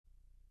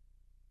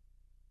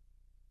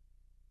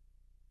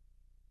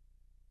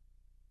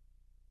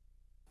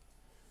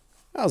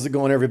How's it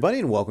going, everybody,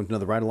 and welcome to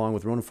another ride along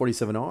with RONIN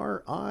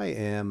 47R. I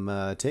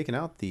am taking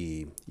out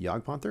the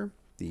Jagdpanther,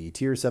 the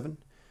Tier 7,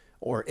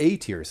 or a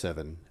Tier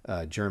 7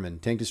 German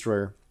tank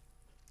destroyer.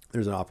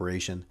 There's an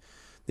operation.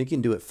 I think you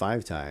can do it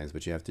 5 times,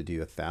 but you have to do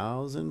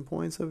 1,000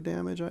 points of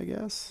damage, I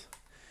guess.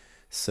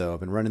 So I've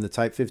been running the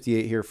Type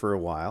 58 here for a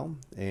while,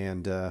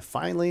 and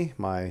finally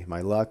my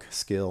luck,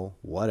 skill,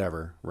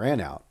 whatever, ran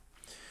out.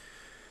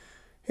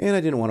 And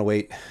I didn't want to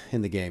wait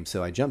in the game,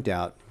 so I jumped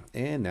out,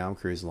 and now I'm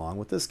cruising along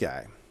with this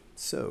guy.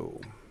 So,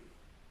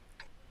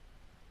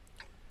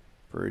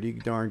 pretty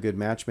darn good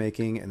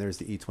matchmaking, and there's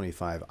the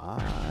E25.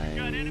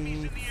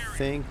 I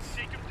think,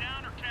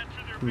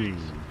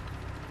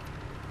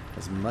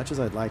 as much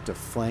as I'd like to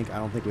flank, I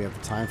don't think we have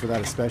the time for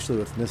that, especially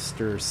with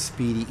Mr.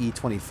 Speedy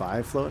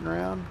E25 floating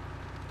around.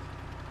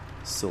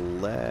 So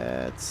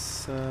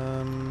let's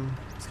come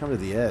to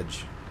the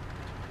edge.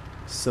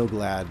 So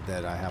glad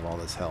that I have all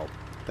this help.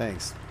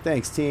 Thanks.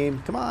 Thanks,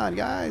 team. Come on,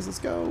 guys, let's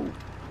go.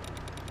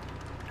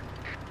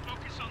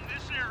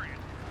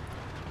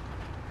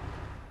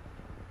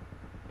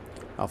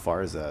 How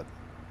far is that?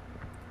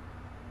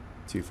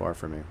 Too far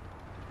for me.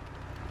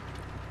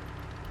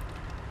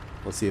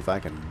 Let's see if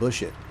I can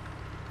bush it.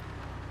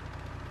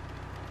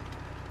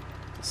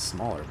 A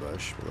smaller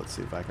bush, but let's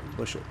see if I can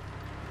bush it.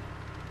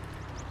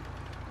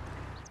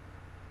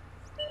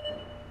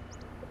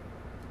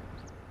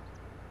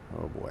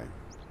 Oh boy.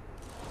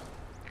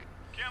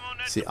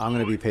 See, I'm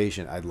going to be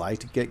patient. I'd like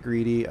to get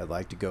greedy. I'd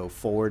like to go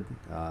forward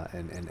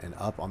and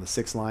up on the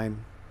 6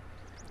 line.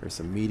 There's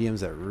some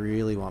mediums that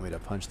really want me to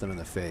punch them in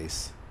the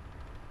face.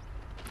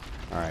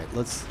 Alright,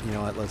 you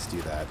know what, let's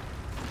do that.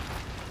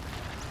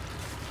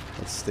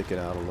 Let's stick it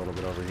out a little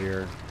bit over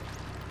here.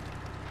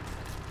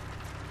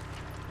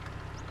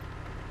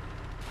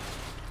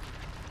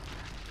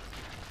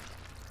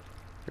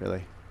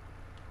 Really?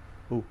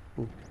 Ooh,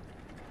 ooh.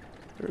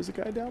 There's a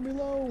guy down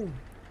below.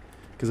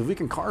 Because if we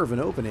can carve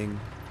an opening,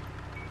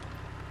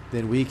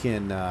 then we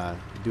can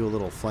do a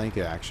little flank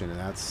action, and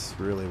that's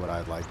really what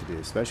I'd like to do,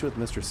 especially with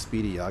Mr.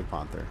 Speedy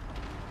Jagdpanther.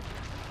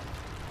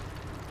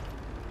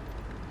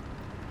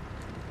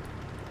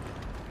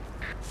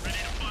 Ready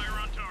to fire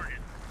on target.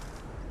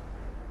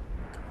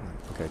 Come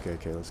on.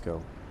 Okay, let's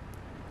go.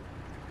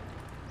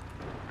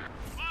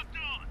 Locked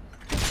on.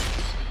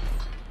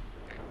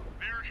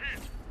 Bear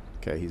hit.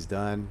 Okay, he's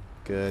done.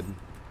 Good.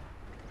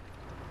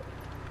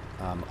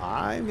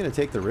 I'm going to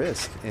take the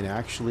risk and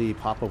actually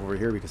pop over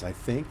here because I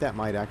think that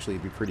might actually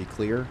be pretty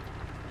clear.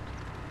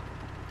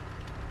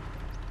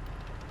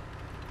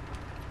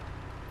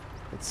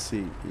 Let's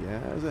see. Yeah,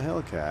 there's a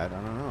Hellcat. I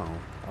don't know.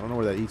 I don't know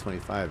where that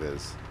E25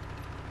 is.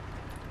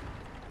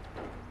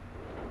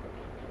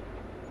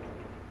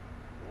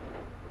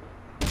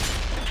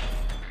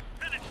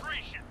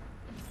 Penetration.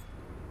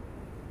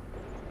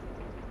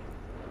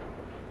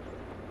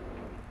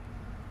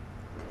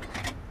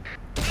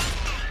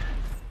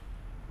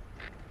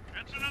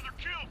 That's another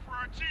kill for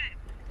our team.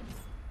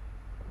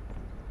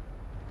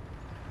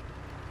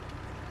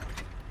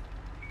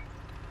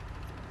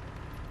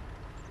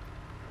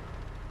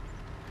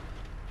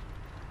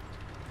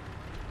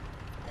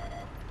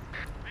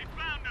 They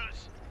found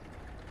us.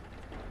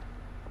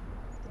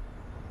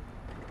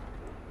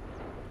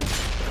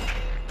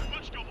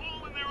 Punched a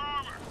hole in their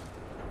armor.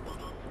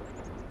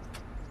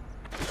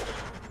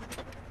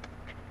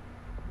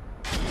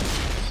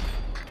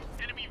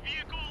 Enemy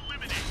vehicle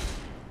eliminated.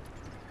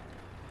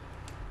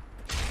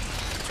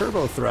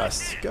 Turbo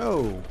thrust.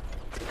 Go.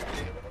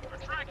 Our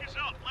track is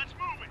up. Let's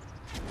move it.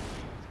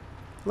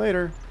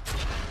 Later.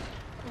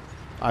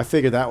 I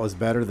figured that was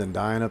better than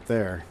dying up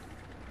there.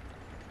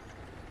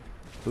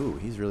 Ooh,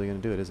 he's really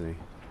going to do it, isn't he?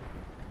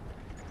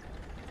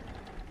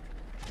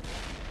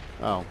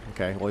 Oh,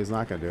 okay. Well, he's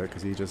not going to do it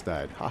because he just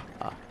died. Ha,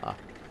 ha, ha.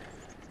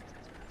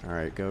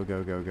 Alright, go,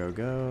 go, go, go,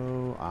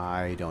 go.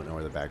 I don't know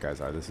where the bad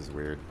guys are. This is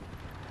weird.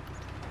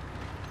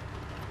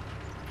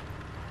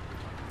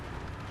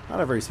 Not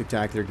a very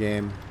spectacular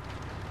game.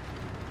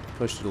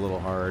 Pushed it a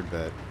little hard,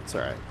 but it's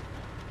alright.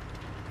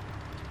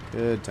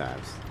 Good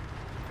times.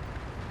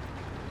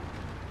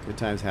 Good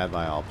times had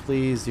by all.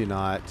 Please do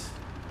not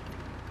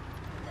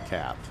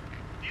cap.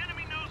 The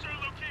enemy knows our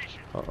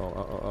location.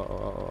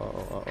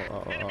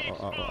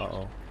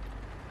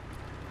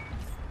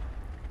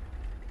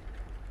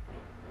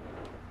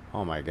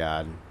 Oh my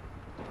god.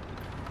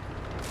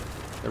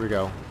 There we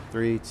go.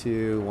 3,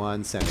 2,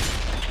 1, sending.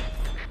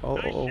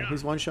 Oh,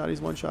 he's one shot,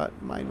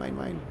 Mine, mine,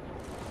 mine.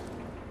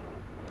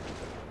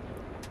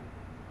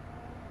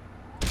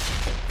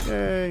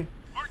 Yay.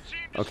 Our team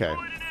Okay.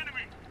 destroyed an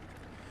enemy.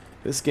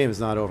 This game is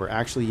not over.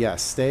 Actually,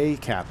 yes, stay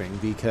capping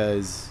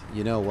because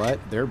you know what?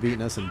 They're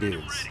beating us in Loaded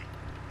and dudes. ready.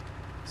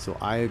 So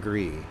I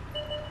agree.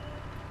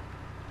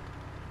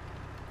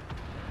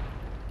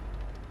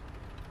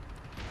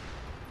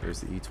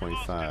 There's the Lost an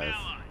E25. ally.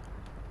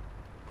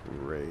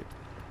 Great.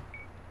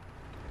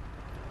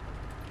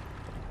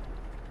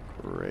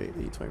 Great.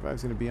 The E25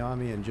 is going to be on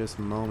me in just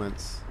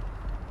moments.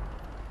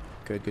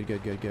 Good, good,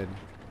 good, good, good.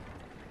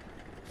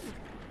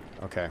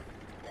 Okay.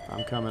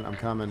 I'm coming, I'm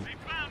coming. They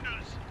found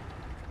us.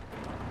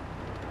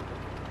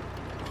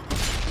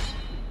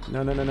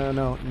 No, no, no, no,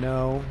 no,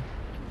 no.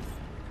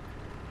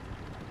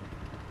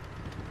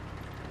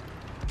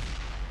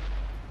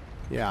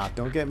 Yeah,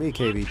 don't get me,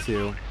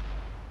 KV2.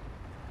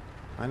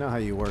 I know how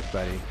you work,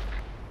 buddy.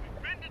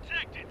 Been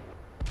detected.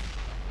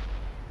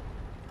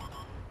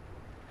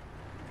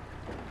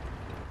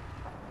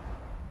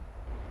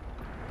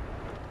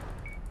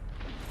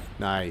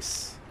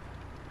 Nice.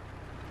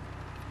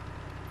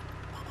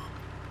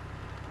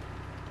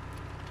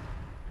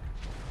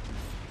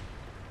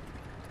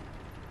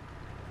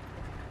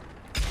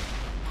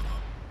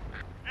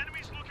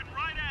 Enemies looking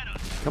right at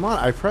us. Come on,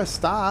 I pressed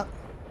stop.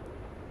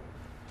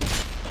 Good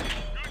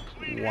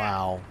clean hit.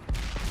 Wow.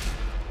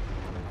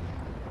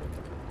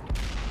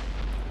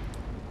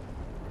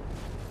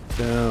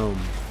 Boom.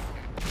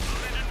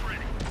 Loaded and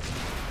ready.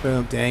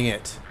 Boom. Dang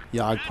it.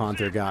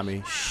 Jagdpanther got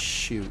me.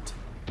 Shoot.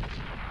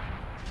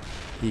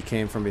 He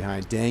came from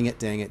behind. Dang it,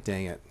 dang it,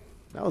 dang it.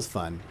 That was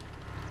fun.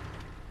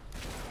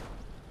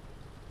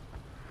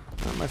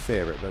 Not my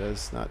favorite, but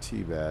it's not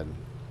too bad.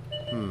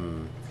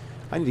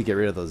 I need to get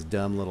rid of those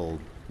dumb little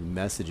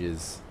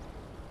messages.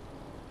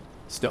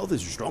 Stealth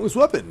is your strongest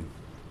weapon.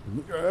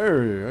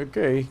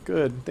 Okay,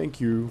 good. Thank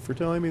you for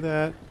telling me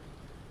that.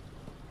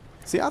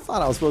 See, I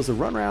thought I was supposed to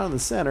run around in the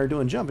center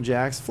doing jumping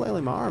jacks,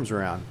 flailing my arms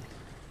around.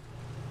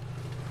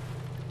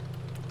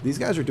 These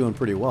guys are doing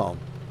pretty well.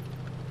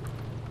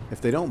 If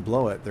they don't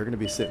blow it, they're going to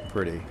be sitting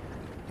pretty.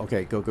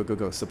 Okay, go, go, go,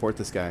 go. Support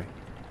this guy.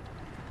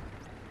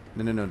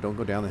 No, no, no, don't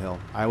go down the hill.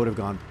 I would have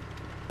gone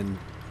and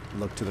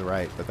looked to the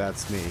right, but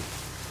that's me.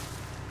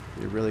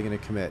 You're really going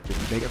to commit.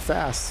 Just make it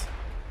fast.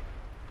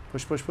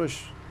 Push, push,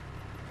 push.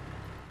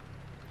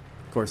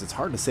 Of course, it's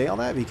hard to say all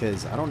that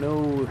because I don't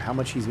know how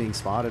much he's being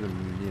spotted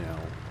and, you know,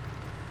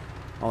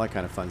 all that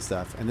kind of fun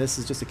stuff. And this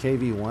is just a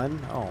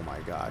KV1. Oh my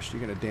gosh,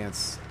 you're going to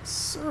dance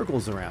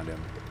circles around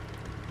him.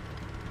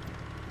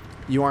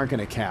 You aren't going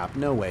to cap.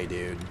 No way,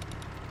 dude.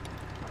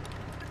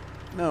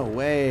 No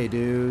way,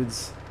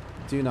 dudes.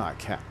 Do not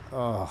cap.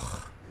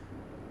 Ugh.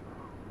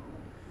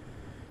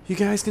 You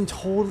guys can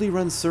totally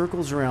run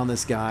circles around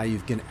this guy. You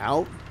can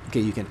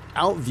you can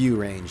out view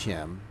range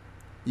him.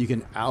 You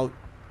can out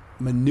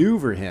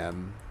maneuver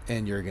him,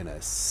 and you're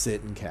gonna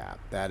sit and cap.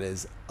 That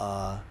is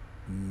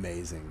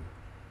amazing.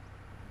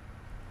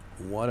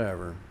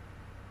 Whatever.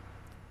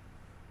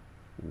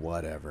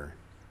 Whatever.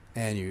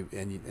 And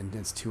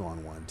it's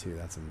 2-on-1 too.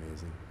 That's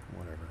amazing.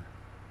 Whatever.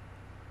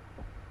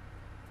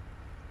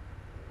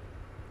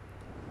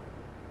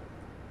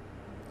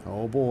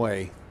 Oh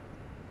boy.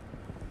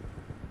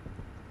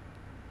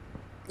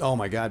 Oh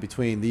my god,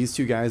 between these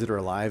two guys that are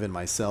alive and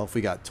myself,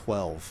 we got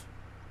 12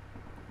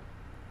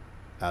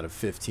 out of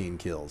 15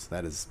 kills.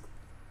 That is,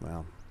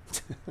 well.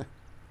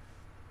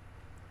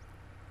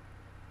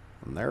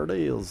 And there it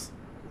is.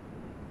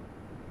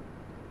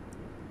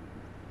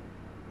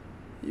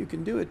 You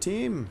can do it,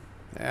 team.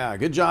 Yeah,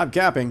 good job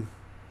capping.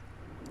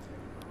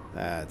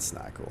 That's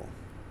not cool.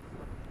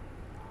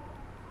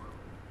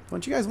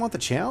 Don't you guys want the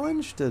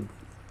challenge to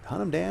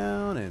hunt him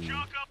down and...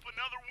 Chalk up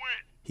another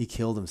win. He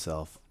killed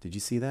himself. Did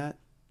you see that?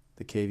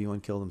 The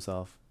KV1 killed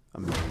himself.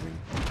 Amazing.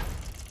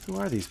 Who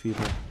are these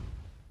people?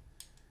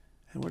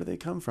 And where do they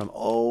come from?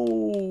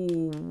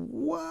 Oh,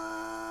 what?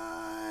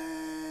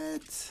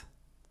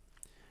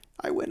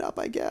 I went up,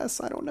 I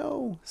guess. I don't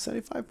know.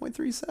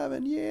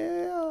 75.37.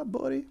 Yeah,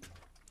 buddy.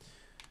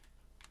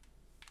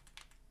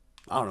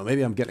 I don't know.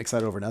 Maybe I'm getting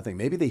excited over nothing.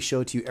 Maybe they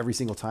show it to you every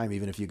single time,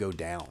 even if you go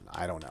down.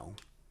 I don't know.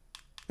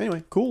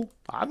 Anyway, cool.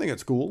 I think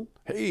it's cool.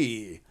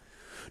 Hey,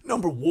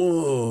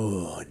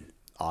 #1.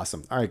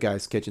 Awesome. All right,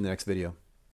 guys. Catch you in the next video.